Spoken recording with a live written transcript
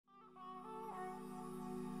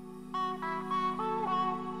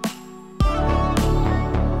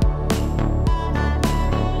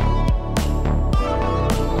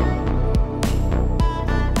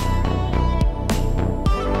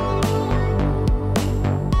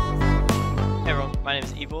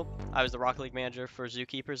Evil. I was the Rocket League manager for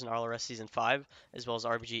Zookeepers in RLRS Season 5, as well as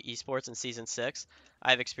RBG Esports in Season 6.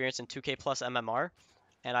 I have experience in 2K plus MMR,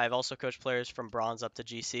 and I have also coached players from Bronze up to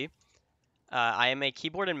GC. I am a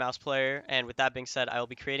keyboard and mouse player, and with that being said, I will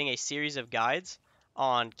be creating a series of guides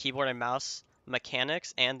on keyboard and mouse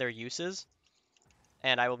mechanics and their uses.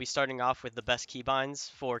 And I will be starting off with the best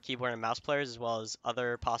keybinds for keyboard and mouse players, as well as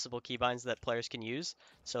other possible keybinds that players can use.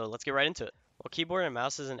 So let's get right into it. Well, keyboard and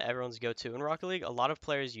mouse isn't everyone's go-to in Rocket League. A lot of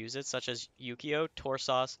players use it, such as Yukio,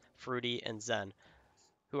 Torsauce, Fruity, and Zen,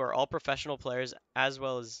 who are all professional players, as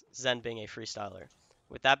well as Zen being a freestyler.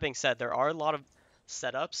 With that being said, there are a lot of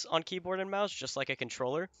setups on keyboard and mouse, just like a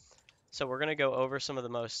controller. So we're going to go over some of the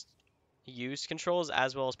most used controls,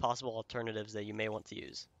 as well as possible alternatives that you may want to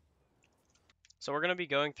use. So we're going to be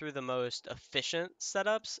going through the most efficient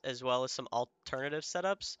setups as well as some alternative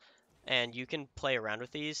setups, and you can play around with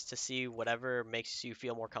these to see whatever makes you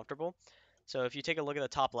feel more comfortable. So if you take a look at the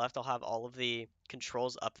top left, I'll have all of the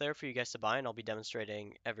controls up there for you guys to bind. I'll be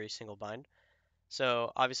demonstrating every single bind.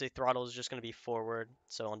 So obviously throttle is just going to be forward,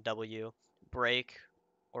 so on W, brake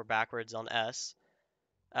or backwards on S.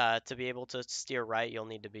 To be able to steer right, you'll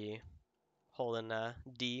need to be holding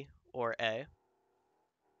D or A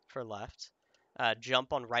for left.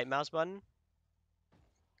 Jump on right mouse button,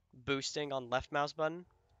 boosting on left mouse button,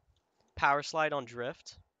 power slide on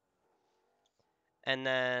drift, and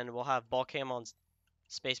then we'll have ball cam on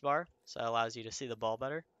spacebar, so that allows you to see the ball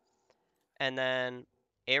better. And then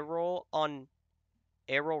air roll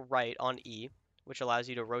right on E, which allows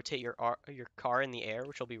you to rotate your car in the air,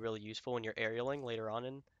 which will be really useful when you're aerialing later on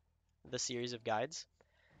in the series of guides.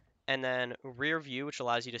 And then rear view, which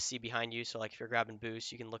allows you to see behind you, so like if you're grabbing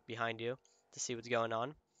boost, you can look behind you to see what's going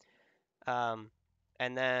on.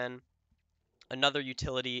 And then another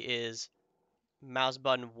utility is mouse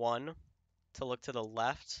button 1 to look to the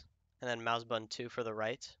left, and then mouse button 2 for the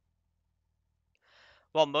right.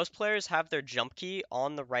 While most players have their jump key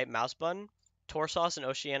on the right mouse button, Torsauce, an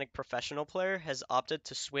Oceanic professional player, has opted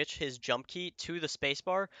to switch his jump key to the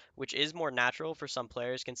spacebar, which is more natural for some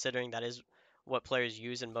players considering that is what players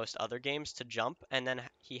use in most other games to jump, and then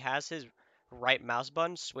he has his right mouse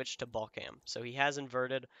button switched to ball cam. So he has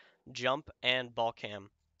inverted jump and ball cam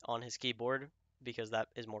on his keyboard because that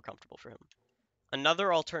is more comfortable for him.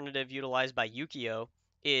 Another alternative utilized by Yukio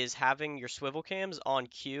is having your swivel cams on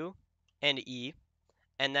Q and E,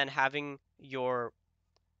 and then having your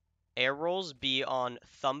air rolls be on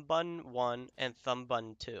thumb button 1 and thumb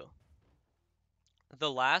button 2.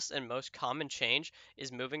 The last and most common change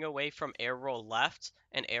is moving away from air roll left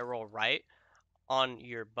and air roll right on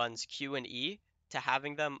your buttons Q and E to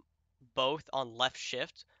having them both on left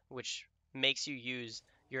shift, which makes you use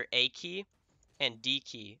your A key and D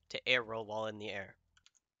key to air roll while in the air.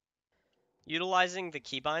 Utilizing the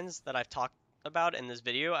keybinds that I've talked about in this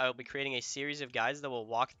video, I will be creating a series of guides that will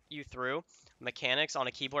walk you through mechanics on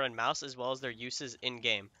a keyboard and mouse as well as their uses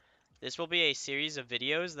in-game. This will be a series of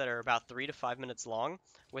videos that are about 3 to 5 minutes long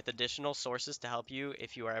with additional sources to help you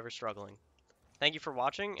if you are ever struggling. Thank you for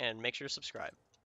watching and make sure to subscribe.